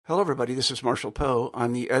Hello, everybody. This is Marshall Poe.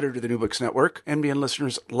 I'm the editor of the New Books Network. NBN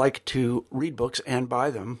listeners like to read books and buy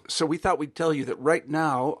them. So we thought we'd tell you that right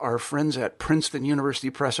now, our friends at Princeton University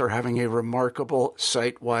Press are having a remarkable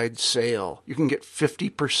site-wide sale. You can get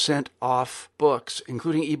 50% off books,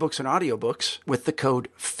 including ebooks and audiobooks, with the code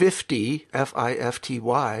 50,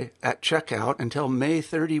 F-I-F-T-Y, at checkout until May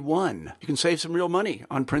 31. You can save some real money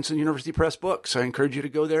on Princeton University Press books. I encourage you to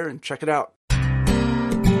go there and check it out.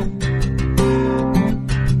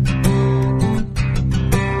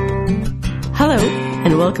 Hello,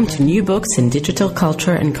 and welcome to New Books in Digital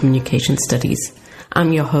Culture and Communication Studies.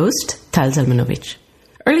 I'm your host, Tal Zelmanovic.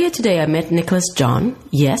 Earlier today, I met Nicholas John,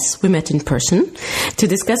 yes, we met in person, to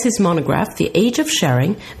discuss his monograph, The Age of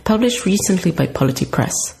Sharing, published recently by Polity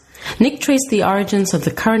Press. Nick traced the origins of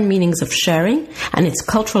the current meanings of sharing and its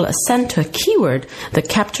cultural ascent to a keyword that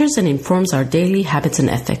captures and informs our daily habits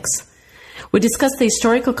and ethics. We discussed the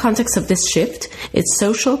historical context of this shift, its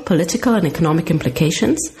social, political, and economic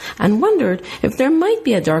implications, and wondered if there might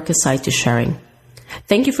be a darker side to sharing.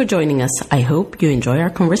 Thank you for joining us. I hope you enjoy our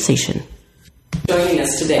conversation. Joining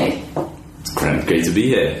us today. It's great to be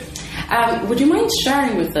here. Would you mind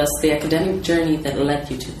sharing with us the academic journey that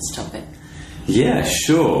led you to this topic? Yeah,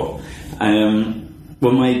 sure.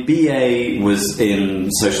 Well, my BA was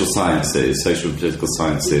in social sciences, social and political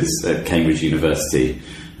sciences at Cambridge University.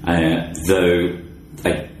 Though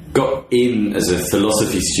I got in as a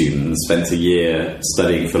philosophy student and spent a year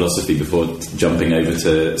studying philosophy before jumping over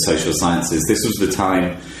to social sciences. This was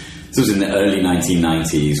in the early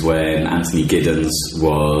 1990s when Anthony Giddens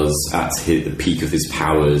was at the peak of his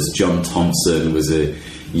powers. John Thompson was a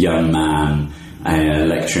young man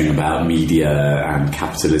lecturing about media and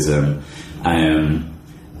capitalism.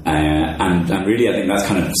 And really, I think that's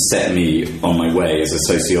kind of set me on my way as a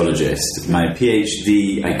sociologist. My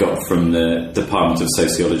PhD I got from the Department of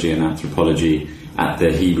Sociology and Anthropology at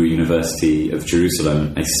the Hebrew University of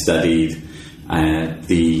Jerusalem. I studied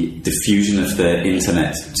the diffusion of the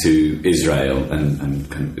internet to Israel and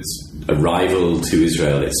kind of its arrival to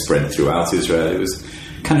Israel. It spread throughout Israel. It was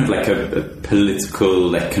kind of like a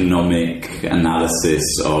political, economic analysis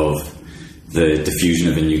of the diffusion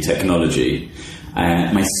of a new technology.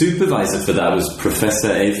 My supervisor for that was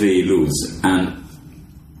Professor Avery Luz, and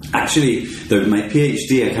actually, though my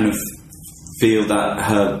PhD, I kind of feel that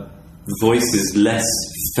her voice is less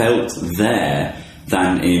felt there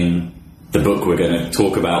than in the book we're going to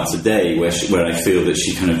talk about today, where I feel that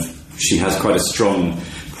she has quite a strong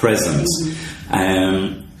presence.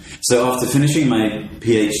 So after finishing my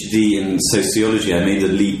PhD in sociology, I made a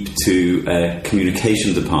leap to a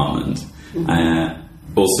communication department.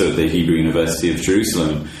 Also at the Hebrew University of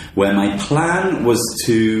Jerusalem, where my plan was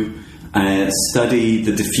to study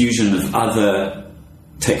the diffusion of other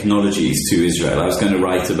technologies to Israel. I was going to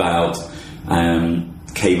write about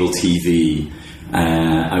cable TV.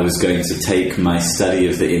 I was going to take my study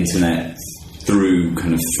of the internet through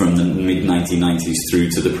kind of from the mid-1990s through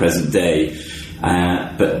to the present day.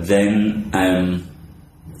 But then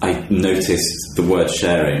I noticed the word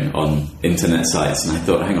sharing on internet sites, and I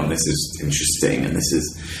thought, hang on, this is interesting, and this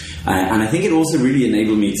is... and I think it also really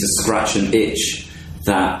enabled me to scratch an itch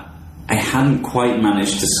that I hadn't quite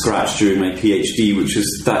managed to scratch during my PhD, which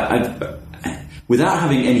was that without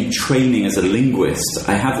having any training as a linguist,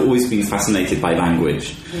 I have always been fascinated by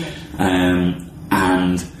language.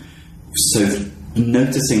 And so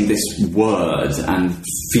noticing this word and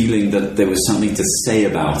feeling that there was something to say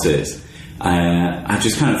about it, I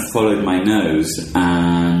just kind of followed my nose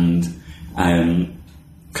and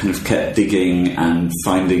kind of kept digging and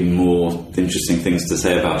finding more interesting things to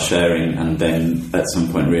say about sharing, and then at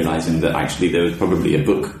some point realising that actually there was probably a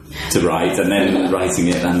book to write, and then writing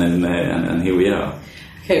it, and then and here we are.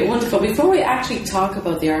 Okay, wonderful. Before we actually talk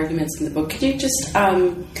about the arguments in the book, could you just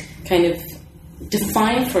kind of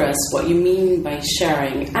define for us what you mean by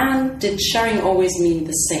sharing, and did sharing always mean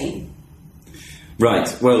the same?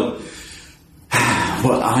 Right, well...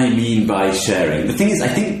 What I mean by sharing. The thing is, I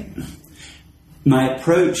think my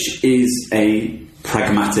approach is a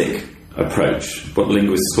pragmatic approach, what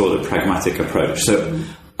linguists call a pragmatic approach. So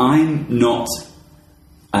I'm not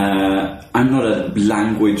a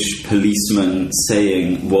language policeman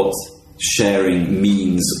saying what sharing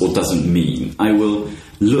means or doesn't mean. I will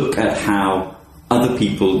look at how other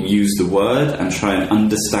people use the word and try and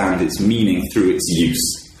understand its meaning through its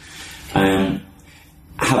use.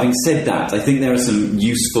 Having said that, I think there are some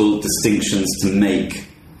useful distinctions to make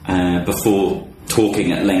before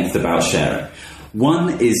talking at length about sharing.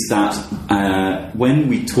 One is that when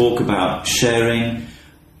we talk about sharing,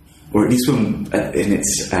 or at least when, in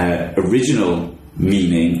its original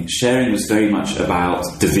meaning, sharing was very much about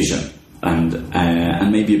division.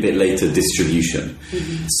 and maybe a bit later distribution.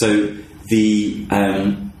 So the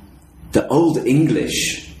Old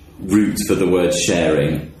English root for the word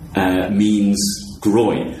sharing means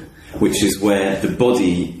groin, which is where the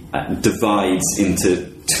body divides into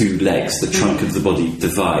two legs. The trunk of the body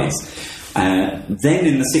divides. Then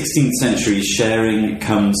in the 16th century, sharing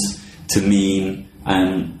comes to mean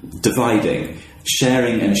dividing.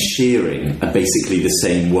 Sharing and shearing are basically the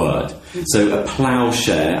same word. So a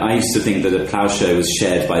ploughshare, I used to think that a ploughshare was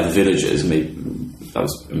shared by the villagers. Maybe I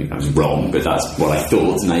was wrong, but that's what I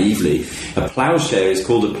thought naively. A ploughshare is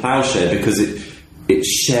called a ploughshare because it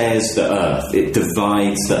shares the earth, it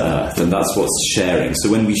divides the earth, and that's what's sharing. So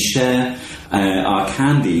when we share our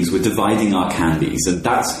candies, we're dividing our candies, and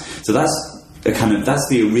that's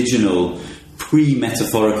the original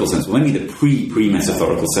pre-metaphorical sense. Well, only the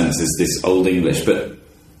pre-metaphorical sense is this Old English, but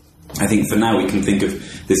I think for now we can think of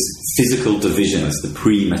this physical division as the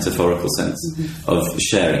pre-metaphorical sense of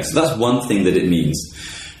sharing. So that's one thing that it means.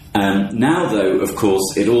 Now, though, of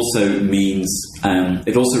course, it also means,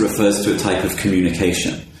 it also refers to a type of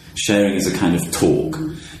communication. Sharing is a kind of talk.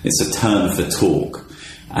 It's a term for talk.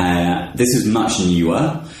 This is much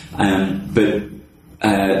newer,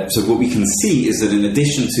 so what we can see is that in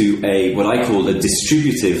addition to what I call a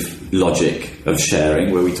distributive logic of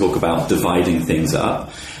sharing, where we talk about dividing things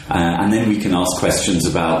up, and then we can ask questions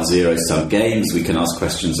about zero-sum games, we can ask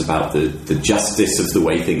questions about the justice of the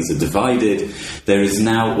way things are divided, there is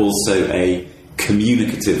now also a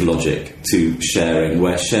communicative logic to sharing,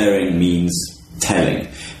 where sharing means telling.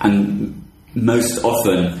 And most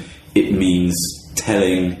often it means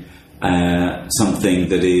telling something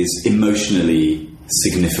that is emotionally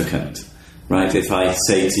significant, right? If I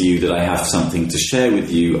say to you that I have something to share with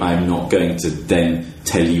you, I'm not going to then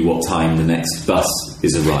tell you what time the next bus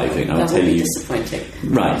is arriving. I'll tell you disappointing.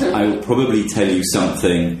 Right. I will probably tell you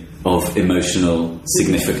something of emotional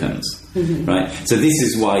significance, right? So this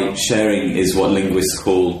is why sharing is what linguists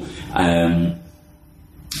call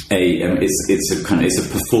it's a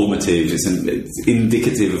performative, it's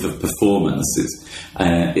indicative of a performance.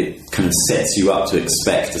 It kind of sets you up to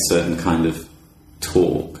expect a certain kind of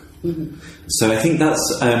talk. So I think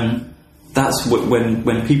that's what,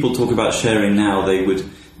 when people talk about sharing now, they would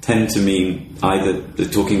tend to mean either they're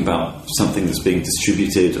talking about something that's being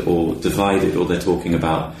distributed or divided, or they're talking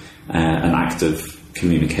about an act of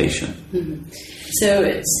communication.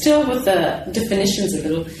 So still with the definitions a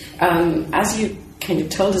little, as you kind of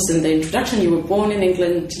told us in the introduction, you were born in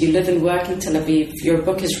England, you live and work in Tel Aviv, your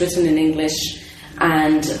book is written in English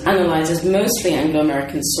and analyzes mostly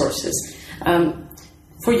Anglo-American sources.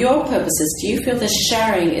 For your purposes, do you feel that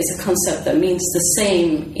sharing is a concept that means the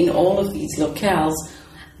same in all of these locales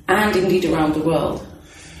and indeed around the world?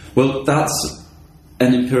 Well, that's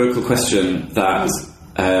an empirical question that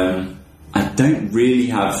I don't really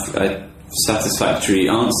have a satisfactory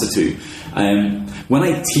answer to. When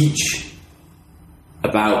I teach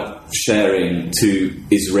about sharing to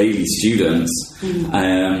Israeli students,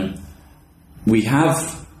 we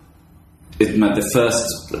have in the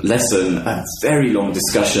first lesson a very long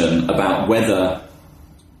discussion about whether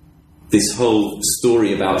this whole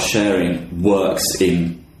story about sharing works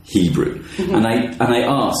in Hebrew. And I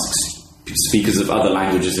ask speakers of other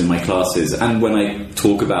languages in my classes, and when I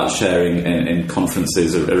talk about sharing in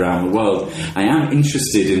conferences around the world, I am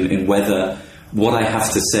interested in whether what I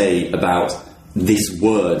have to say about this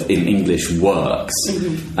word in English works.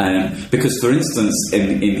 Because, for instance,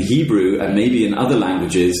 in Hebrew and maybe in other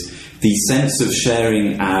languages, the sense of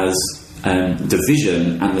sharing as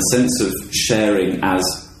division and the sense of sharing as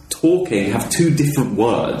talking have two different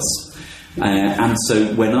words. And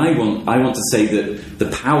so when I want to say that the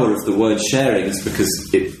power of the word sharing is because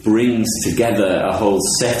it brings together a whole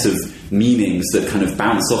set of meanings that kind of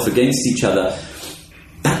bounce off against each other,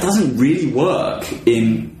 that doesn't really work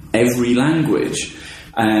in every language.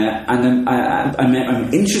 And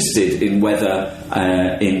I'm interested in whether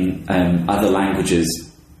in other languages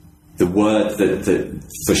the word that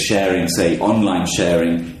for sharing, say online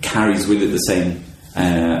sharing, carries with it the same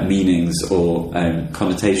meanings or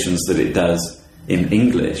connotations that it does in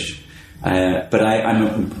English. But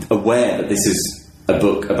I'm aware that this is a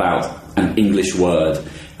book about an English word,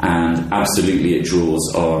 and absolutely it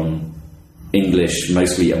draws on English,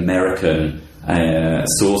 mostly American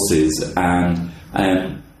sources. But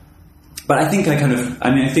I think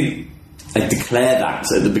I declare that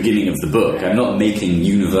at the beginning of the book. I'm not making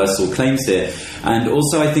universal claims here. And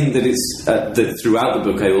also I think that it's that throughout the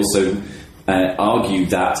book I also argue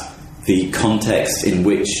that the context in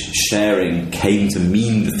which sharing came to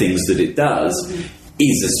mean the things that it does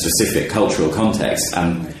is a specific cultural context,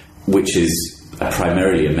 and which is a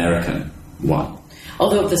primarily American one.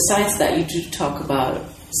 Although the sites that you do talk about,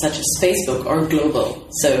 such as Facebook, are global.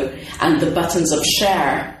 So, and the buttons of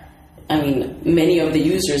share, I mean, many of the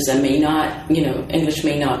users that may not, English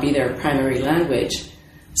may not be their primary language,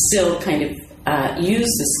 still kind of use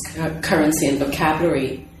this currency and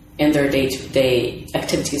vocabulary in their day-to-day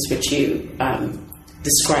activities, which you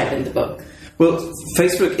describe in the book. Well,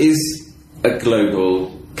 Facebook is a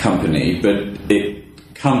global company, but it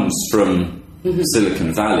comes from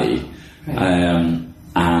Silicon Valley, right.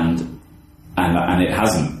 And it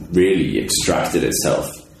hasn't really extracted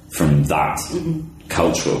itself from that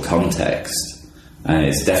cultural context.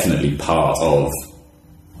 It's definitely part of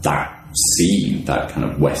that scene, that kind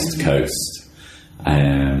of West Coast,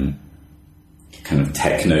 kind of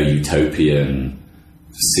techno-utopian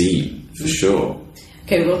scene, for sure.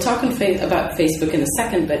 Okay, we'll talk about Facebook in a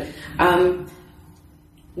second, but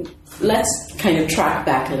let's kind of track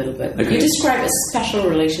back a little bit. Okay. You describe a special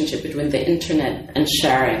relationship between the internet and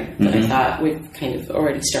sharing that I thought we've kind of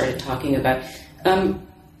already started talking about.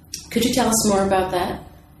 Could you tell us more about that?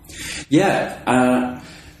 Yeah.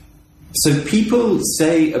 So people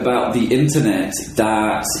say about the internet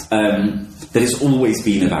that it's always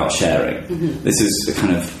been about sharing. This is the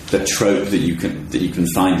kind of the trope that you can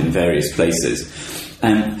find in various places.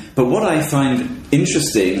 But what I find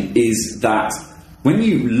interesting is that when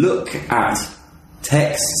you look at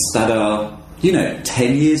texts that are,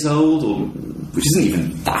 10 years old, or which isn't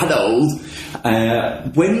even that old,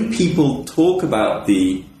 when people talk about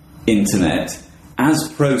the internet as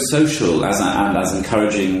pro-social, and as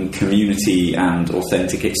encouraging community and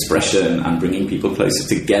authentic expression and bringing people closer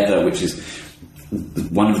together, which is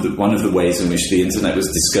one of the ways in which the internet was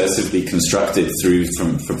discursively constructed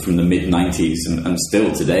from the mid-90s and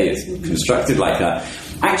still today it's constructed like that.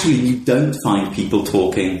 Actually, you don't find people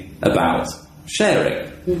talking about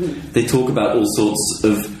sharing. They talk about all sorts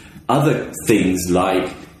of other things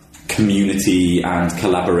like community and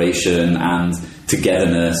collaboration and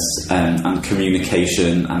togetherness and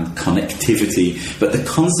communication and connectivity, but the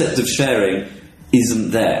concept of sharing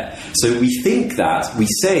isn't there. So we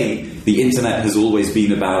say the internet has always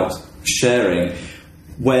been about sharing,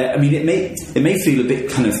 where, it may feel a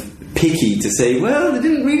bit kind of picky to say, well, they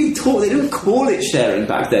didn't call it sharing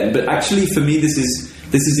back then, but actually for me this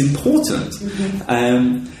is important,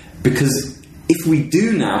 because if we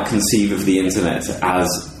do now conceive of the internet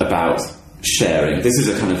as about sharing, this is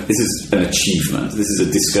an achievement, this is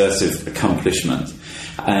a discursive accomplishment,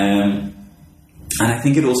 and I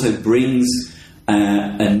think it also brings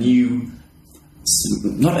a new,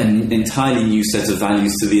 not an entirely new set of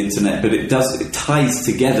values to the internet, but it ties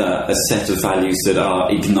together a set of values that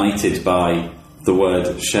are ignited by the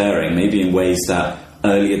word sharing, maybe in ways that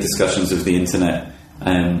earlier discussions of the internet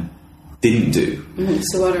didn't do.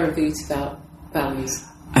 So what are these values?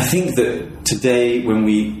 I think that today when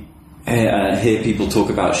we hear people talk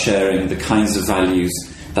about sharing, the kinds of values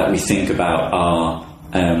that we think about are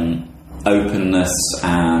openness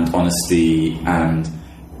and honesty and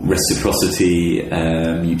reciprocity,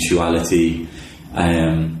 mutuality,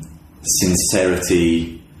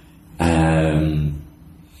 sincerity,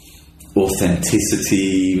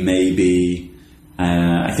 authenticity, maybe.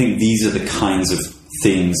 I think these are the kinds of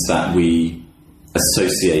things that we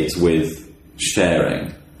associate with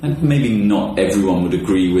sharing. And maybe not everyone would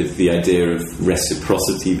agree with the idea of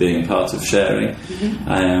reciprocity being part of sharing.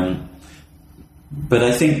 But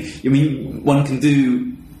I think, one can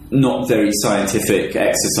do not very scientific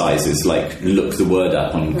exercises like look the word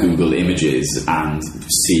up on Google Images and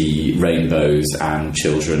see rainbows and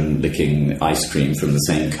children licking ice cream from the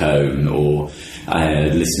same cone, or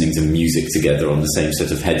listening to music together on the same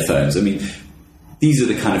set of headphones. These are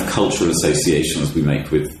the kind of cultural associations we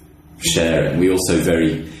make with sharing. We also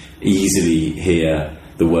very easily hear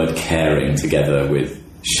the word caring together with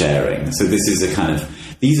sharing. So these are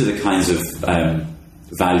the kinds of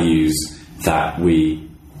values that we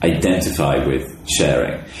identify with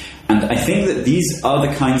sharing. And I think that these are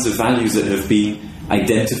the kinds of values that have been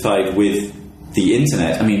identified with the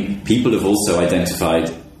internet. People have also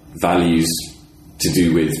identified values to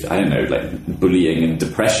do with, like bullying and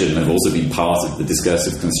depression have also been part of the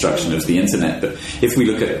discursive construction of the internet. But if we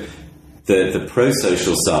look at the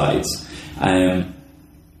pro-social sides,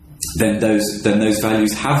 then those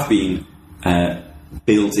values have been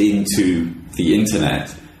built into the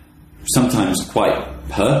internet, sometimes quite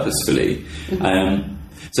purposefully.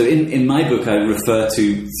 So in my book, I refer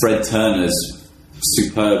to Fred Turner's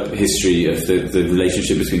superb history of the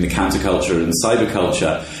relationship between the counterculture and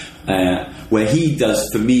cyberculture, where he does,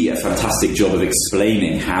 for me, a fantastic job of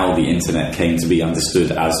explaining how the internet came to be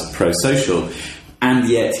understood as pro-social. and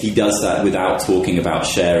yet he does that without talking about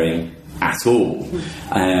sharing at all.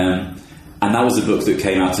 And that was a book that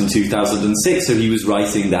came out in 2006, so he was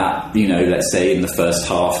writing that, let's say in the first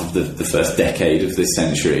half of the first decade of this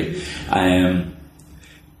century.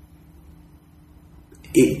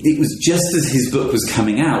 It was just as his book was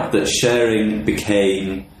coming out that sharing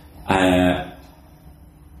became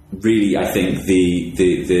really, I think,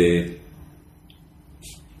 the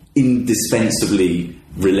indispensably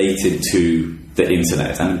related to the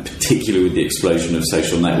internet, and particularly with the explosion of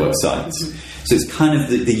social network sites. So it's kind of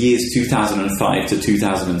the years 2005 to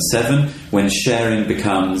 2007 when sharing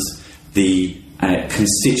becomes the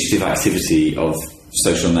constitutive activity of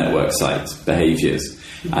social network site behaviours.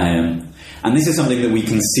 And this is something that we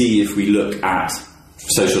can see if we look at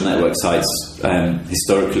social network sites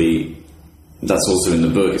historically. That's also in the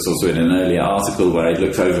book. It's also in an earlier article where I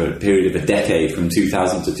looked over a period of a decade from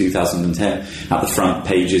 2000 to 2010 at the front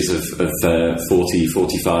pages of 40,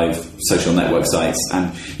 45 social network sites.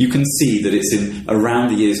 And you can see that it's in around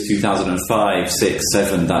the years 2005, 6,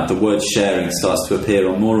 7 that the word sharing starts to appear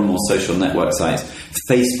on more and more social network sites.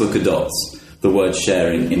 Facebook adopts the word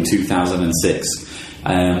sharing in 2006.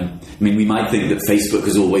 We might think that Facebook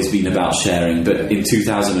has always been about sharing, but in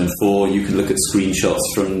 2004 you can look at screenshots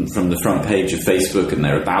from the front page of Facebook and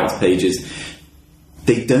their about pages.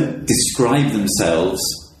 They don't describe themselves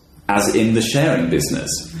as in the sharing business.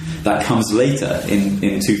 That comes later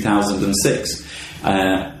in 2006.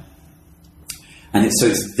 And so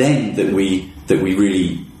it's then that we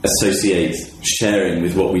really associate sharing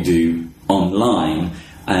with what we do online.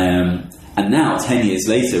 And now, 10 years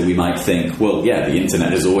later, we might think, well, yeah, the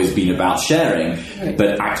internet has always been about sharing, right.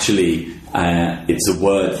 But actually, it's a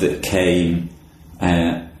word that came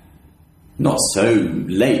not so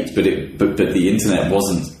late, but the internet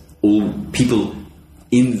wasn't all people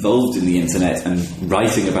involved in the internet and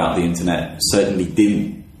writing about the internet certainly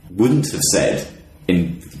wouldn't have said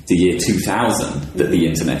in the year 2000 that the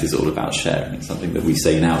internet is all about sharing. It's something that we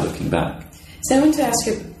say now, looking back. So I want to ask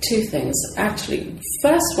you two things, actually.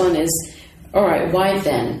 First one is, all right, why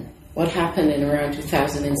then? What happened in around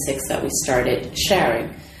 2006 that we started sharing?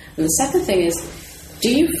 And the second thing is,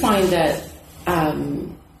 do you find that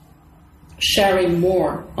sharing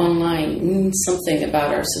more online means something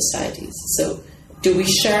about our societies? So do we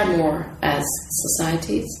share more as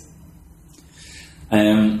societies?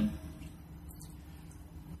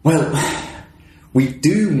 Well, we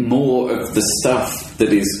do more of the stuff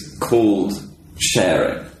that is called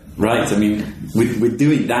sharing, right? I mean, we're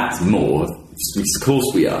doing that more. Of course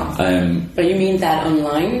we are. But you mean that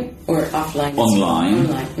online or offline? Online.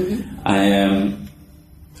 Mm-hmm.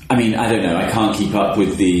 I mean, I don't know. I can't keep up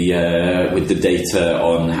with the data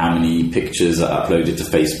on how many pictures are uploaded to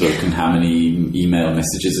Facebook and how many email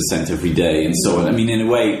messages are sent every day and so on. I mean, in a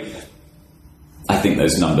way, I think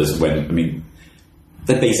those numbers,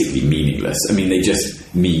 they're basically meaningless. I mean, they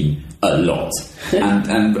just mean a lot.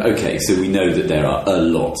 and okay, so we know that there are a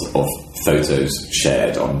lot of photos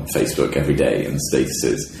shared on Facebook every day and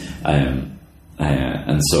statuses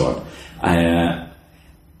and so on.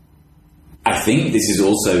 I think this is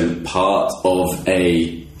also part of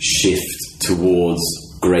a shift towards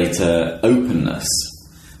greater openness,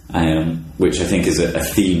 which I think is a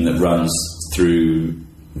theme that runs through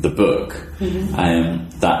the book. Mm-hmm.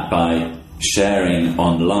 That by sharing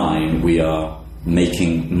online, we are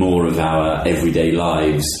making more of our everyday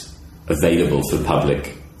lives available for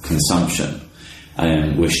public consumption.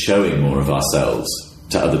 We're showing more of ourselves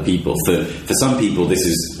to other people. For some people, this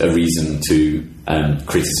is a reason to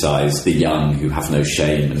criticise the young who have no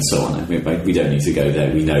shame and so on. I mean, we don't need to go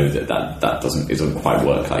there. We know that doesn't quite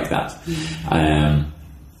work like that.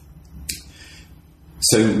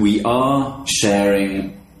 So we are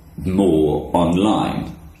sharing more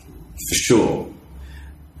online, for sure.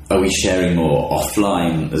 Are we sharing more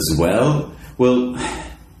offline as well? Well,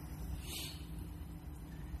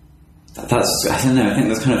 I don't know. I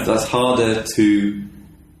think that's harder to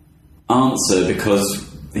answer, because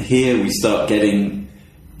here we start getting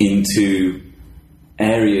into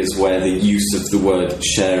areas where the use of the word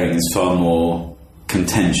sharing is far more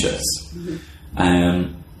contentious.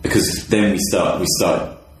 Mm-hmm. Because then we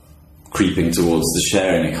start creeping towards the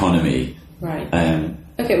sharing economy. Right.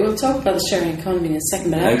 Okay, we'll talk about the sharing economy in a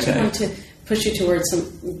second, but I just want to push you towards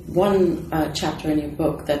one chapter in your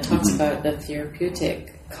book that talks mm-hmm. about the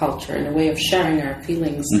therapeutic culture and a way of sharing our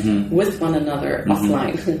feelings mm-hmm. with one another mm-hmm.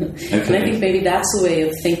 offline. Okay. And I think maybe that's a way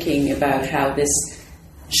of thinking about how this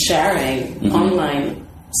sharing mm-hmm. online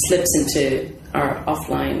slips into our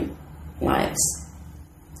offline lives,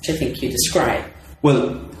 which I think you describe.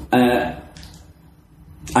 Well,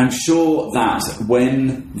 I'm sure that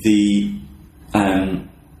when the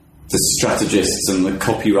the strategists and the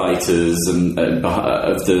copywriters and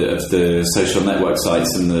of the social network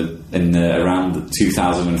sites in around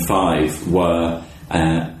 2005 were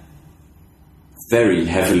very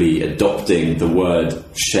heavily adopting the word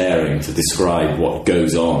sharing to describe what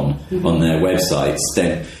goes on their websites,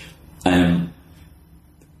 then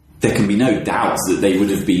there can be no doubt that they would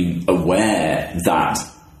have been aware that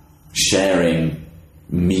sharing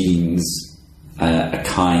means a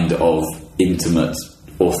kind of intimate,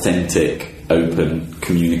 authentic, open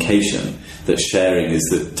communication, that sharing is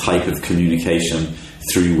the type of communication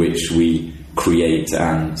through which we create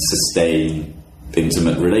and sustain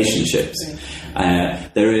intimate relationships.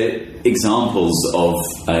 There are examples of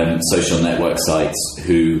social network sites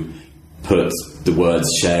who put the words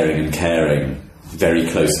sharing and caring very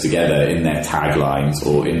close together in their taglines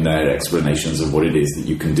or in their explanations of what it is that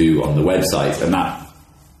you can do on the website, and that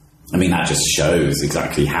just shows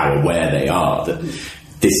exactly how aware they are that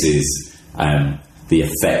this is the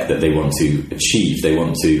effect that they want to achieve. They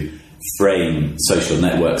want to frame social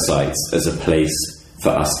network sites as a place for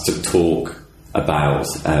us to talk about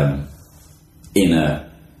inner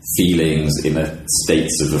feelings, inner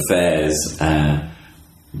states of affairs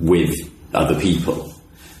with other people.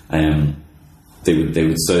 They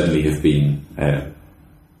would certainly have been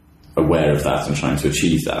aware of that and trying to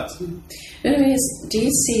achieve that. Anyways, do you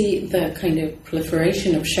see the kind of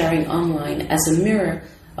proliferation of sharing online as a mirror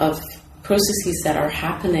of processes that are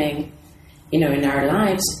happening, in our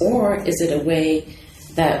lives, or is it a way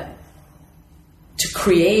that to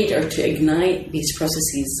create or to ignite these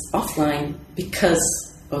processes offline because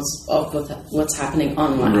of what's happening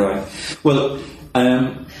online? Right. Well,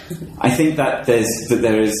 I think that there's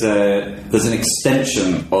an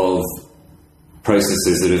extension of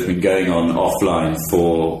processes that have been going on offline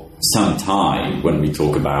for some time when we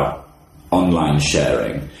talk about online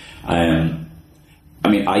sharing.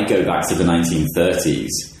 I go back to the 1930s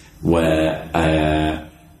where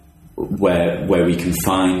we can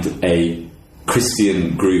find a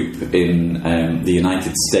Christian group in the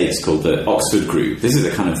United States called the Oxford Group. This is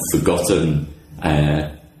a kind of forgotten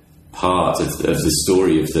part of the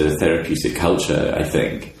story of the therapeutic culture, I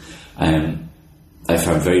think. I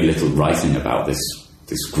found very little writing about this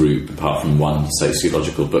group, apart from one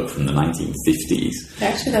sociological book from the 1950s.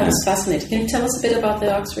 Actually, that was fascinating. Can you tell us a bit about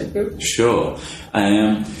the Oxford Group? Sure.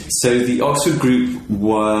 So the Oxford Group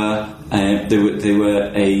were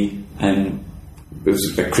it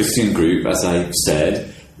was a Christian group, as I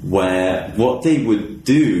said, where what they would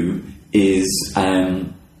do is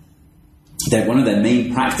that one of their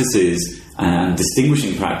main practices and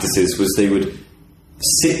distinguishing practices was they would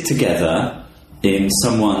sit together in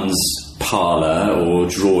someone's parlour or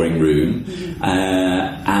drawing room,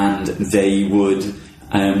 and they would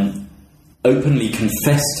openly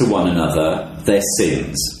confess to one another their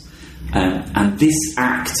sins. And this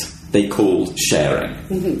act they called sharing.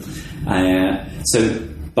 So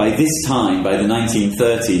by this time, by the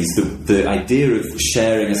 1930s, the idea of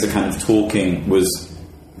sharing as a kind of talking was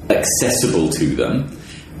accessible to them,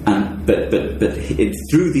 but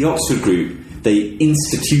through the Oxford Group, they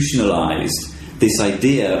institutionalized this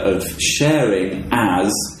idea of sharing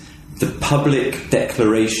as the public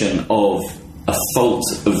declaration of a fault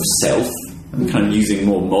of self. I'm kind of using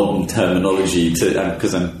more modern terminology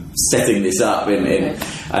because I'm setting this up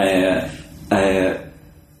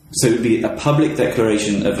so it would be a public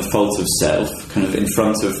declaration of a fault of self, kind of in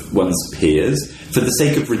front of one's peers, for the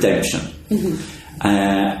sake of redemption.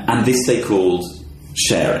 And this they called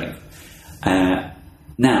sharing.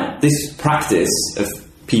 Now, this practice of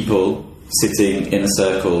people sitting in a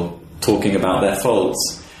circle talking about their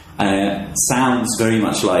faults sounds very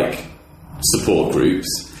much like support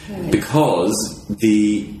groups, because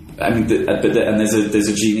there's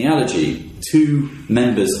a genealogy. Two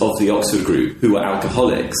members of the Oxford Group, who were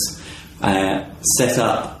alcoholics, set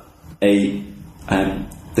up a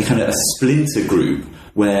splinter group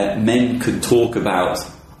where men could talk about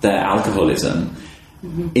their alcoholism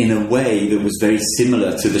in a way that was very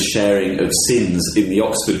similar to the sharing of sins in the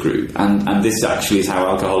Oxford Group, and this actually is how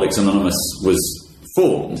Alcoholics Anonymous was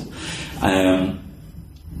formed.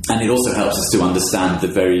 And it also helps us to understand the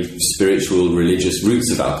very spiritual, religious roots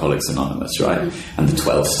of Alcoholics Anonymous, right? And the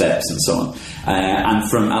 12 steps and so on. And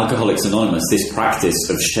from Alcoholics Anonymous, this practice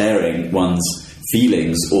of sharing one's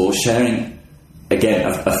feelings, or sharing, again,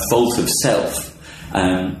 a fault of self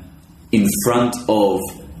in front of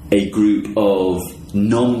a group of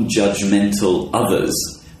non-judgmental others,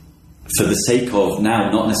 for the sake of now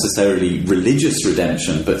not necessarily religious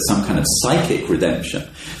redemption, but some kind of psychic redemption.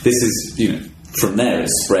 This is, from there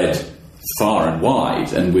it's spread far and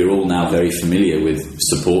wide, and we're all now very familiar with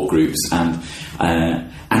support groups,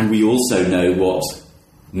 and we also know what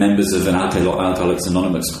members of an Alcoholics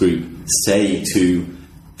Anonymous group say to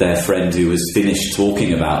their friend who has finished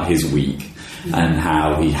talking about his week and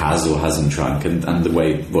how he has or hasn't drunk, and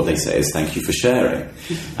what they say is thank you for sharing.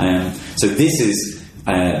 So this is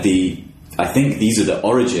I think these are the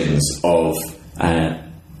origins of,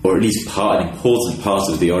 or at least an important part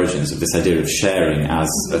of the origins of this idea of sharing as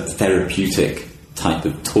a therapeutic type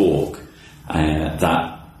of talk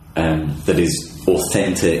that is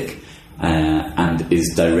authentic and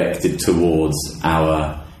is directed towards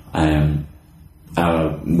our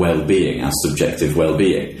well-being, our subjective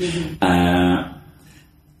well-being. Mm-hmm.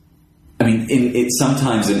 I mean, it's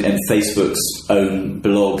sometimes in Facebook's own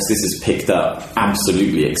blogs, this is picked up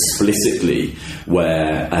absolutely explicitly, where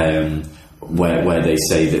they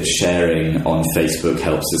say that sharing on Facebook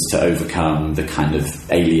helps us to overcome the kind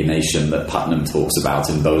of alienation that Putnam talks about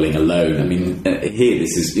in Bowling Alone. I mean, here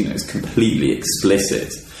this is, it's completely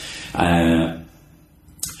explicit.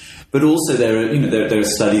 But also there are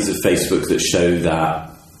studies of Facebook that show that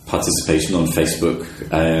participation on Facebook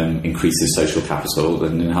increases social capital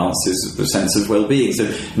and enhances the sense of well-being. So,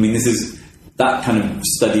 I mean, that kind of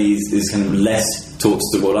study is kind of less talks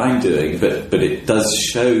to what I'm doing, but it does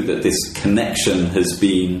show that this connection has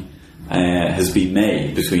been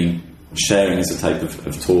made between sharing as a type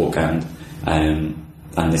of talk and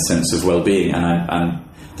this sense of well-being. And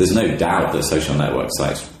there's no doubt that social network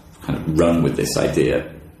sites kind of run with this idea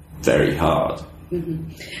very hard.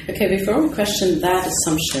 Mm-hmm. Okay, before we question that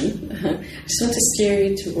assumption, I just want to steer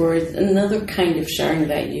you towards another kind of sharing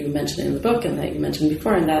that you mentioned in the book and that you mentioned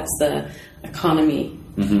before, and that's the economy,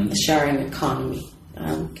 the sharing economy.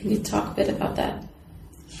 Can you talk a bit about that?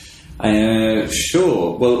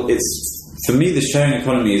 Sure. Well, for me, the sharing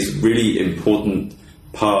economy is a really important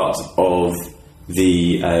part of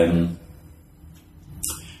the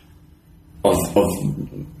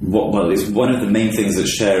is one of the main things that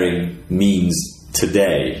sharing means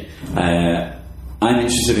today. I'm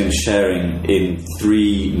interested in sharing in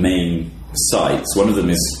three main sites. One of them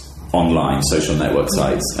is online social network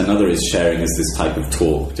sites. Another is sharing as this type of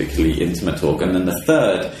talk, particularly intimate talk. And then the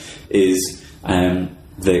third is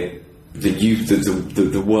the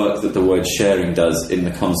work that the word sharing does in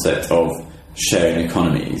the concept of sharing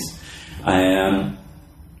economies.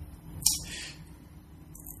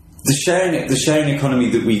 The sharing economy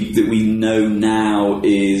that we know now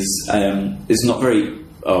is not very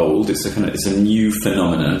old. It's a new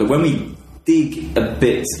phenomenon. But when we dig a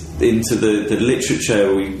bit into the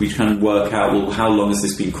literature, we try and work out, well, how long has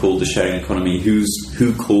this been called the sharing economy? Who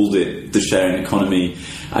called it the sharing economy?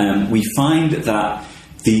 We find that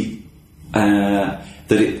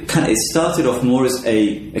it started off more as a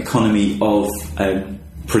economy of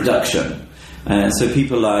production. So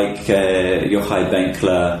people like Yochai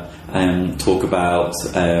Benkler talk about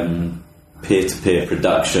peer-to-peer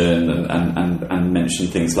production and mention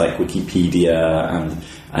things like Wikipedia and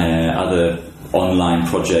other online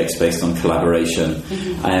projects based on collaboration.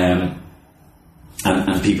 Mm-hmm.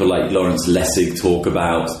 And people like Lawrence Lessig talk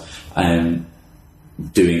about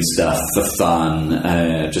doing stuff for fun,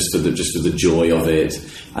 just for the joy of it.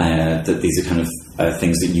 That these are kind of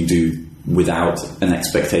things that you do without an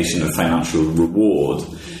expectation of financial reward.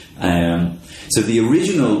 So the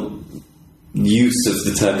original use of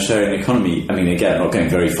the term sharing economy, I mean, again, not going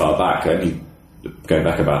very far back, only going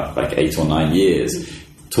back about 8 or 9 years,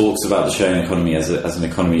 talks about the sharing economy as an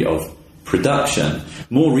economy of production.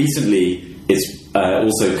 More recently, it's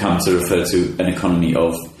also come to refer to an economy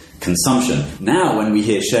of consumption. Now, when we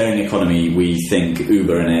hear sharing economy, we think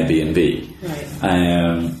Uber and Airbnb.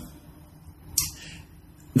 Right.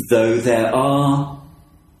 Though there are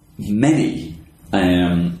many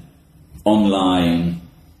online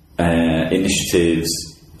initiatives,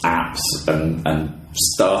 apps and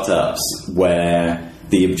startups where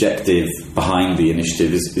the objective behind the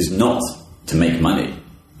initiative is not to make money.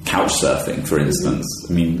 Couchsurfing, for instance.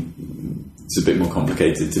 I mean, it's a bit more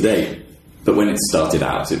complicated today, but when it started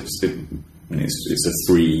out, it's a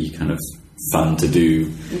free kind of fun to do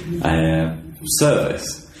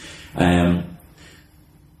service.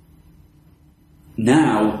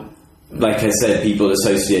 Now, like I said, people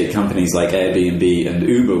associate companies like Airbnb and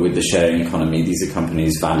Uber with the sharing economy. These are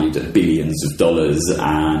companies valued at billions of dollars,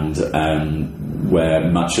 and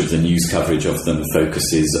where much of the news coverage of them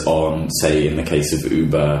focuses on, say, in the case of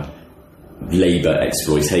Uber, labour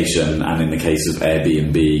exploitation, and in the case of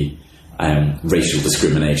Airbnb, racial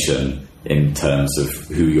discrimination in terms of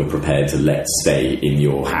who you're prepared to let stay in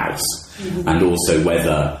your house. Mm-hmm. And also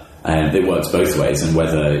whether, it works both ways, and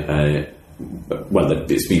whether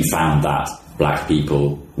it's been found that black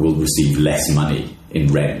people will receive less money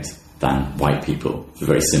in rent than white people for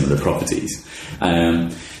very similar properties.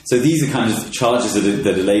 So these are kind of charges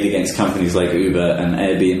that are laid against companies like Uber and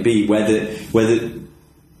Airbnb,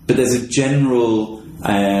 but there's a general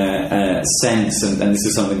sense, and this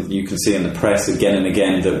is something that you can see in the press again and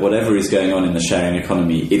again, that whatever is going on in the sharing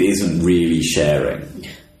economy, it isn't really sharing.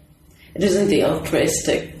 It isn't the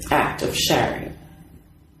altruistic act of sharing.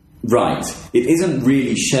 Right. It isn't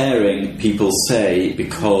really sharing, people say,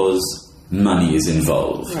 because money is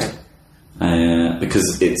involved. Right.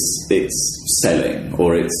 Because it's selling,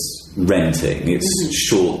 or it's renting, it's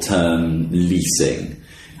short-term leasing.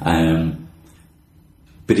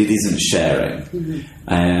 But it isn't sharing.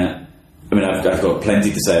 I mean, I've got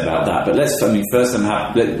plenty to say about that, but let's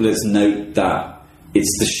note that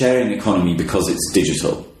it's the sharing economy because it's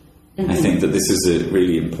digital. I think that this is a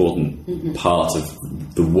really important part of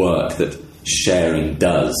the work that sharing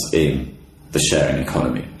does in the sharing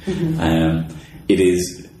economy. It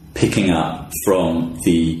is picking up from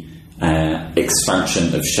the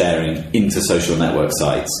expansion of sharing into social network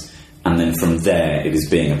sites, and then from there it is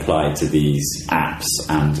being applied to these apps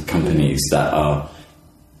and companies that are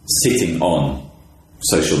sitting on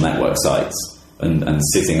social network sites and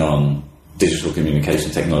sitting on digital communication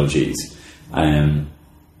technologies.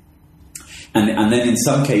 And then in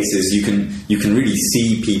some cases you can really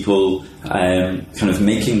see people kind of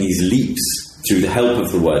making these leaps through the help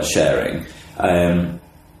of the word sharing.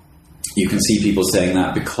 You can see people saying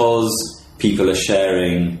that because people are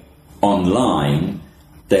sharing online,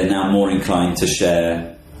 they're now more inclined to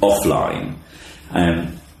share offline.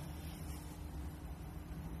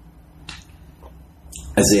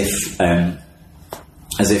 As if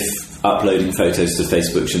uploading photos to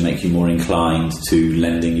Facebook should make you more inclined to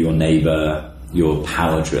lending your neighbour your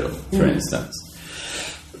power drill, for instance.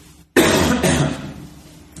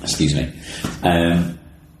 Excuse me.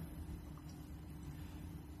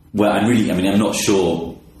 Well, I'm not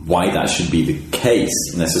sure why that should be the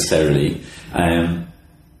case necessarily,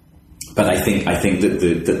 but I think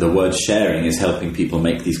that the word sharing is helping people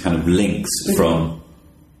make these kind of links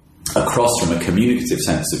across from a communicative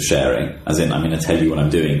sense of sharing, as in I'm going to tell you what I'm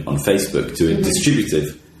doing on Facebook, to a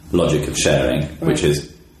distributive logic of sharing, which is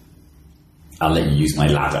I'll let you use my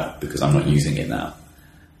ladder because I'm not using it now.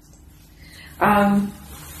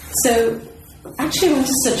 So actually I want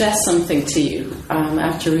to suggest something to you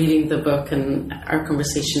after reading the book and our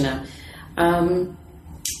conversation now.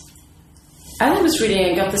 As I was reading,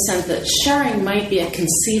 I got the sense that sharing might be a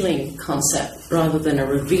concealing concept rather than a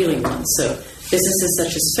revealing one. So businesses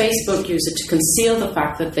such as Facebook use it to conceal the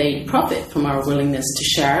fact that they profit from our willingness to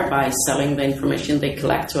share by selling the information they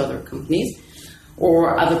collect to other companies.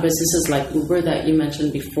 Or other businesses like Uber that you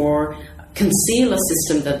mentioned before conceal a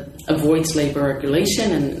system that avoids labor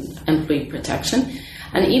regulation and employee protection.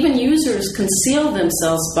 And even users conceal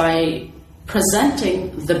themselves by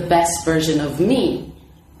presenting the best version of me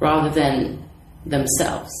rather than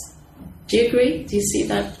themselves. Do you agree? Do you see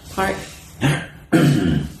that part?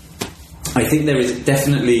 I think there is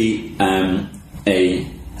definitely a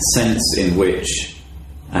sense in which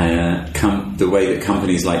the way that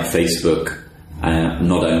companies like Facebook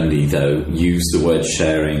not only, though, use the word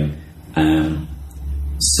sharing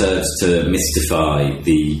serves to mystify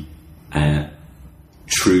the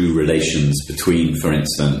true relations between, for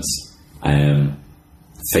instance,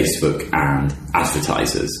 Facebook and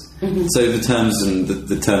advertisers. So the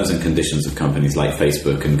terms and conditions of companies like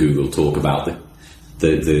Facebook and Google talk about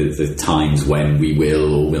the times when we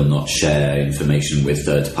will or will not share information with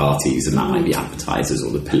third parties, and that might be advertisers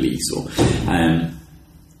or the police, or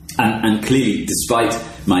and clearly, despite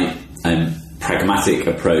my pragmatic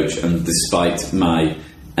approach and despite my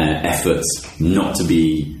efforts not to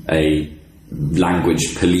be a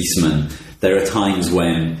language policeman, there are times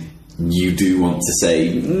when you do want to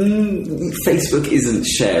say Facebook isn't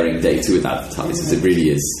sharing data with advertisers, it really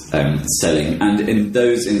is selling. And in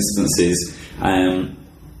those instances,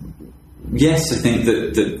 yes, I think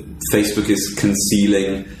that Facebook is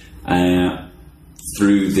concealing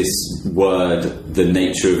through this word the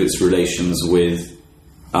nature of its relations with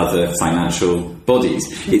other financial bodies.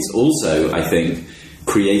 It's also, I think,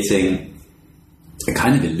 creating a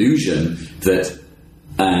kind of illusion that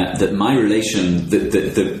my relation, that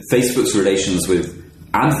Facebook's relations with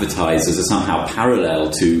advertisers are somehow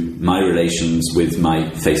parallel to my relations with my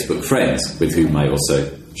Facebook friends, with whom I also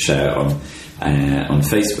share on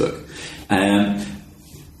Facebook.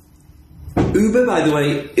 Uber, by the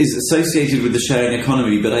way, is associated with the sharing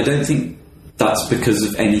economy, but I don't think that's because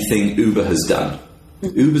of anything Uber has done.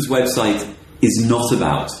 Uber's website is not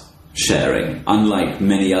about sharing, unlike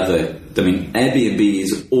many other. I mean, Airbnb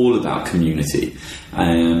is all about community.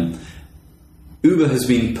 Uber has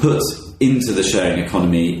been put into the sharing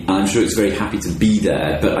economy, and I'm sure it's very happy to be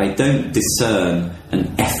there, but I don't discern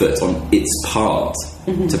an effort on its part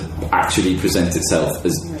to actually present itself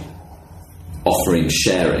as offering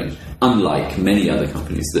sharing, unlike many other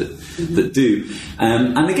companies that do.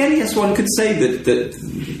 And again, yes, one could say that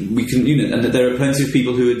we can, and that there are plenty of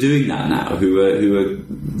people who are doing that now, who are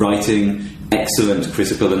writing excellent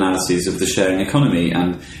critical analyses of the sharing economy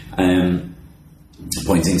and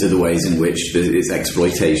pointing to the ways in which it's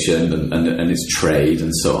exploitation and it's trade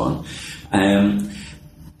and so on.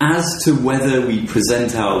 As to whether we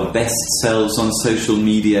present our best selves on social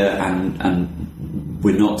media and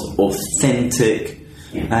we're not authentic,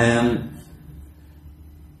 I'm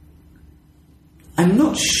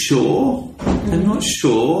not sure.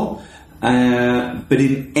 But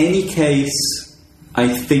in any case, I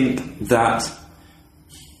think that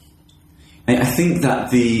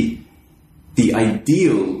the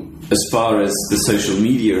ideal, as far as the social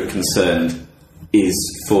media are concerned, is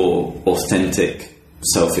for authentic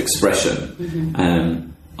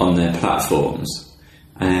self-expression on their platforms.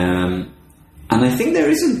 And I think there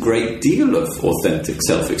is a great deal of authentic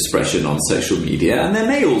self-expression on social media, and there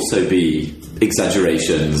may also be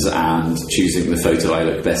exaggerations and choosing the photo I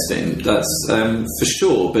look best in. That's for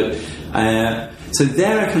sure. But so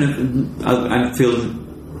there, I feel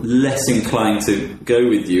less inclined to go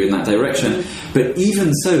with you in that direction. But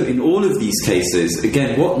even so, in all of these cases,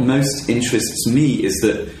 again, what most interests me is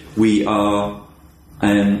that we're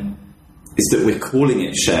calling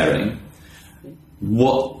it sharing.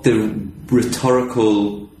 What the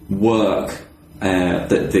rhetorical work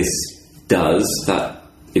that this does, that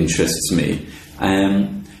interests me,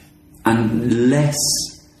 and less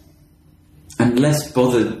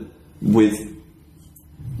bothered with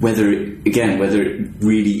whether it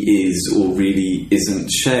really is or really isn't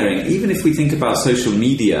sharing. Even if we think about social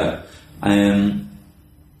media,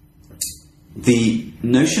 the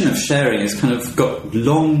notion of sharing has kind of got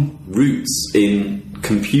long roots in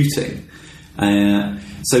computing.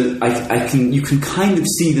 So you can kind of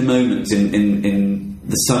see the moment in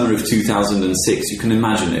the summer of 2006. You can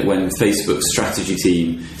imagine it when Facebook's strategy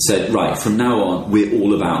team said, right, from now on we're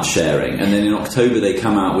all about sharing, and then in October they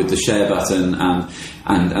come out with the share button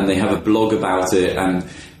and they have a blog about it, and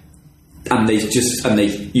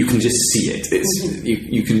you can just see it. It's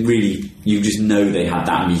you just know they had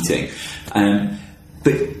that meeting.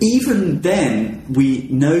 But even then, we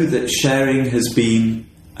know that sharing has been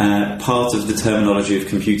part of the terminology of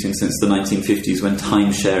computing since the 1950s, when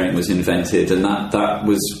time sharing was invented, and that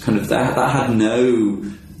was kind of that had no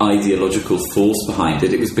ideological force behind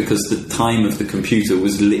it. It was because the time of the computer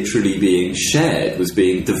was literally being shared, was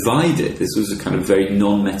being divided. This was a kind of very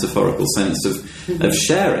non-metaphorical sense of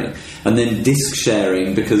sharing. And then disk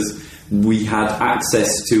sharing, because we had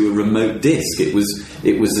access to a remote disk. It was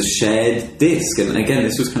a shared disk, and again,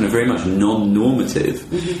 this was kind of very much non-normative.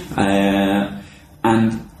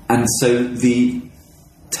 And so the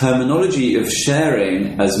terminology of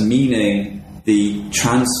sharing as meaning the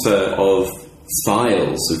transfer of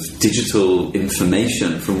files, of digital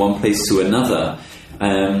information from one place to another,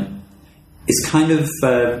 is kind of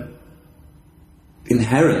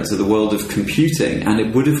inherent to the world of computing, and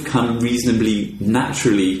it would have come reasonably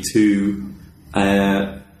naturally to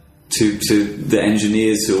the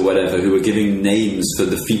engineers or whatever who were giving names for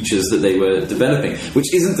the features that they were developing,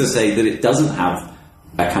 which isn't to say that it doesn't have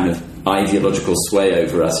a kind of ideological sway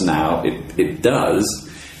over us now. It does,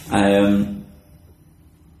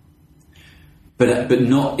 but I'm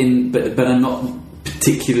not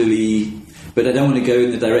particularly. But I don't want to go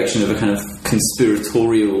in the direction of a kind of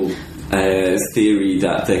conspiratorial theory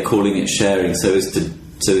that they're calling it sharing so as to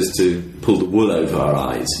pull the wool over our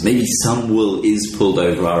eyes. Maybe some wool is pulled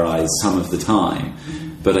over our eyes some of the time.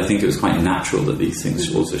 But I think it was quite natural that these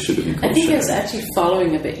things also should have been called. I think I was actually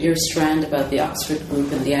following a bit your strand about the Oxford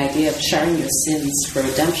group and the idea of sharing your sins for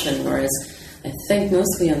redemption, whereas I think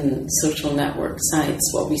mostly on social network sites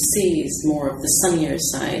what we see is more of the sunnier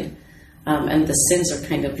side, and the sins are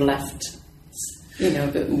kind of left, a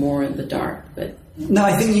bit more in the dark. But no,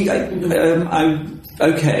 I think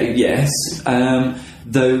okay, yes,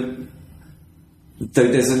 though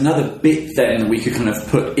there's another bit then that we could kind of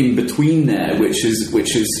put in between there, which is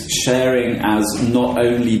sharing as not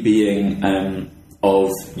only being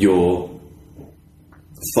of your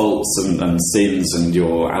faults and sins and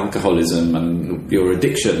your alcoholism and your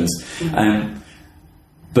addictions,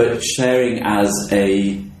 but sharing as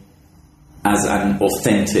an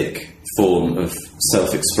authentic form of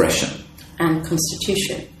self-expression and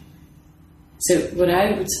constitution. So what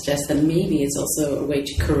I would suggest that maybe it's also a way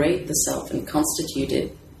to create the self and constitute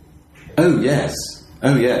it. Oh yes.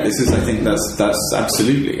 Oh yeah. This is. I think that's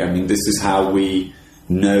absolutely. I mean, this is how we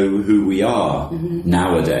know who we are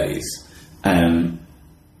nowadays. I mean,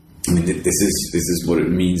 this is what it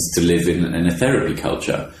means to live in a therapy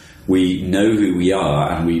culture. We know who we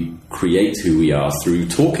are, and we create who we are through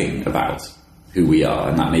talking about who we are,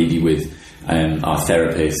 and that may be with our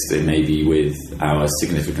therapist, it may be with our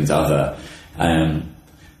significant other.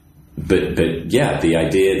 But yeah, the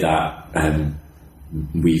idea that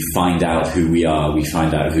we find out who we are, we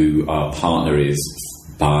find out who our partner is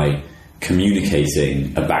by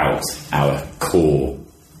communicating about our core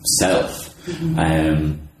self.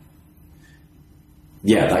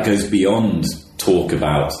 Yeah, that goes beyond talk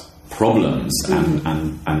about problems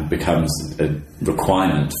and becomes a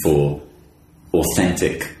requirement for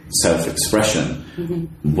authentic self-expression,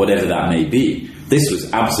 whatever that may be. This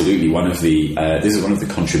was absolutely one of the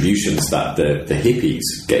contributions that the hippies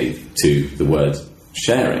gave to the word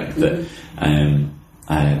sharing. That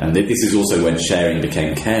and this is also when sharing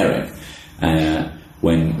became caring.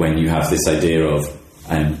 When you have this idea of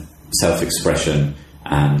self-expression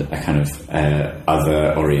and a kind of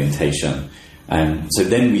other orientation, so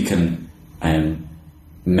then we can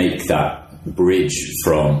make that bridge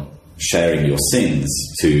from sharing your sins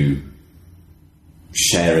to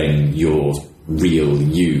sharing your real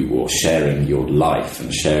you, or sharing your life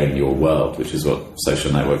and sharing your world, which is what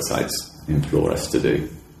social network sites implore us to do.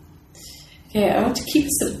 Okay, I want to keep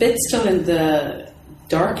us a bit still in the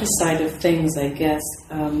darker side of things, I guess.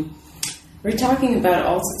 We're talking about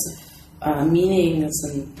all sorts of meanings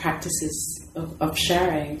and practices of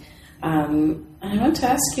sharing. And I want to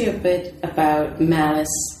ask you a bit about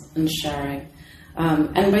malice and sharing.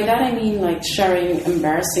 And by that I mean like sharing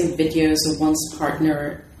embarrassing videos of one's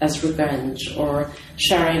partner as revenge, or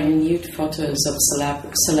sharing nude photos of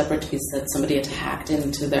celebrities that somebody had hacked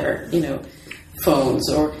into their, phones,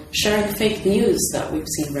 or sharing fake news that we've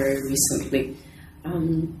seen very recently.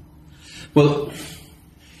 Well,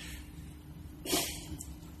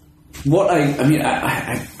 what I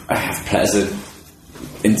have as an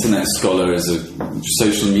internet scholar, as a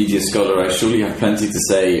social media scholar, I surely have plenty to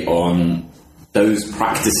say on those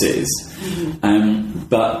practices,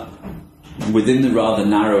 but within the rather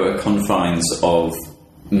narrower confines of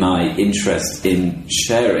my interest in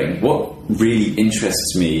sharing, what really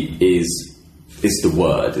interests me is the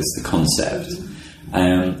word, is the concept,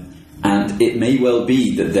 and it may well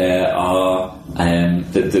be that there are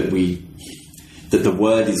that the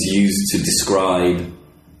word is used to describe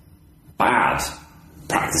bad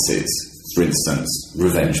practices, for instance,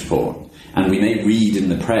 revenge porn, and we may read in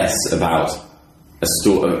the press about a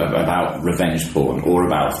story about revenge porn or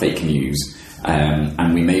about fake news,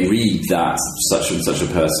 and we may read that such and such a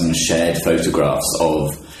person shared photographs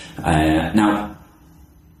of. Now,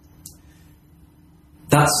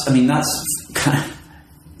 that's kind of,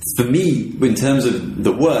 for me, in terms of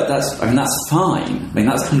the word, that's fine. I mean,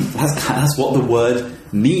 that's what the word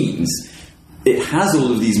means. It has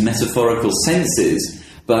all of these metaphorical senses,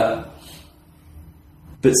 but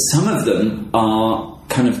some of them are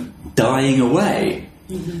kind of dying away.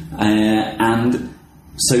 And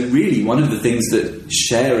so really one of the things that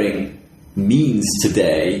sharing means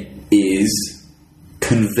today is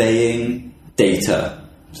conveying data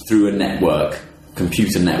through a network,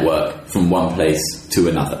 computer network, from one place to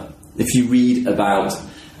another. If you read about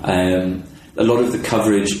a lot of the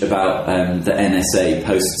coverage about the NSA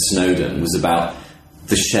post-Snowden was about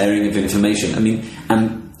the sharing of information. I mean,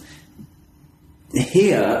 and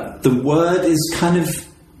here the word is kind of,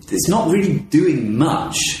 it's not really doing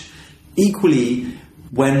much. Equally,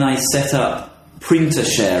 when I set up printer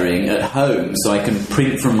sharing at home so I can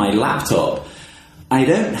print from my laptop, I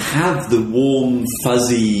don't have the warm,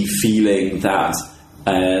 fuzzy feeling that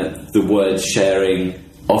the word sharing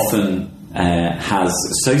often has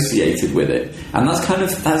associated with it. And that's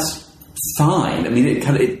fine. I mean,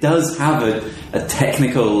 it does have a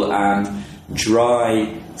technical and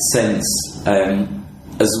dry sense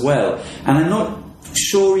as well. And I'm not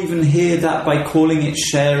sure even here that by calling it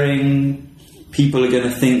sharing, people are going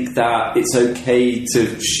to think that it's okay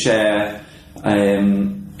to share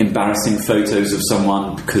embarrassing photos of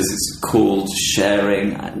someone because it's called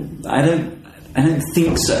sharing. I don't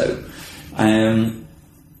think so.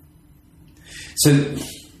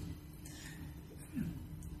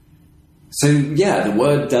 So yeah, the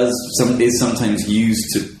word is sometimes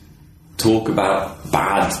used to talk about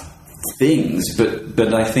bad things,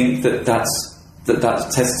 but I think that's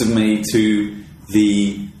testimony to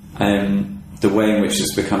the way in which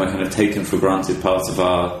it's become a kind of taken for granted part of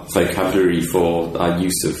our vocabulary for our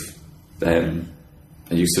use of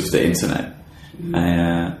use of the internet.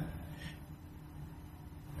 I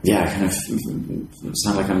kind of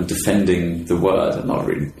sound like I'm defending the word. I'm not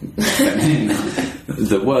really defending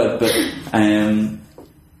the word, but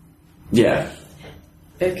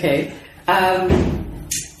Okay.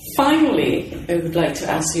 Finally, I would like to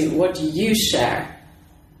ask you, what do you share?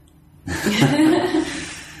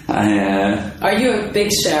 Are you a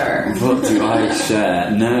big sharer? What do I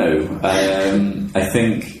share? No, I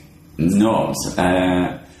think not.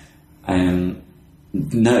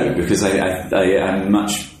 No, because I'm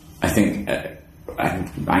much. I think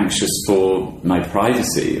I'm anxious for my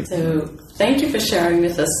privacy. So, thank you for sharing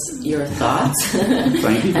with us your thoughts.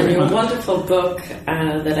 Thank you very and your much. wonderful book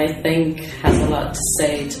that I think has a lot to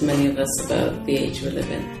say to many of us about the age we live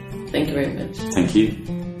in. Thank you very much. Thank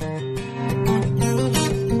you.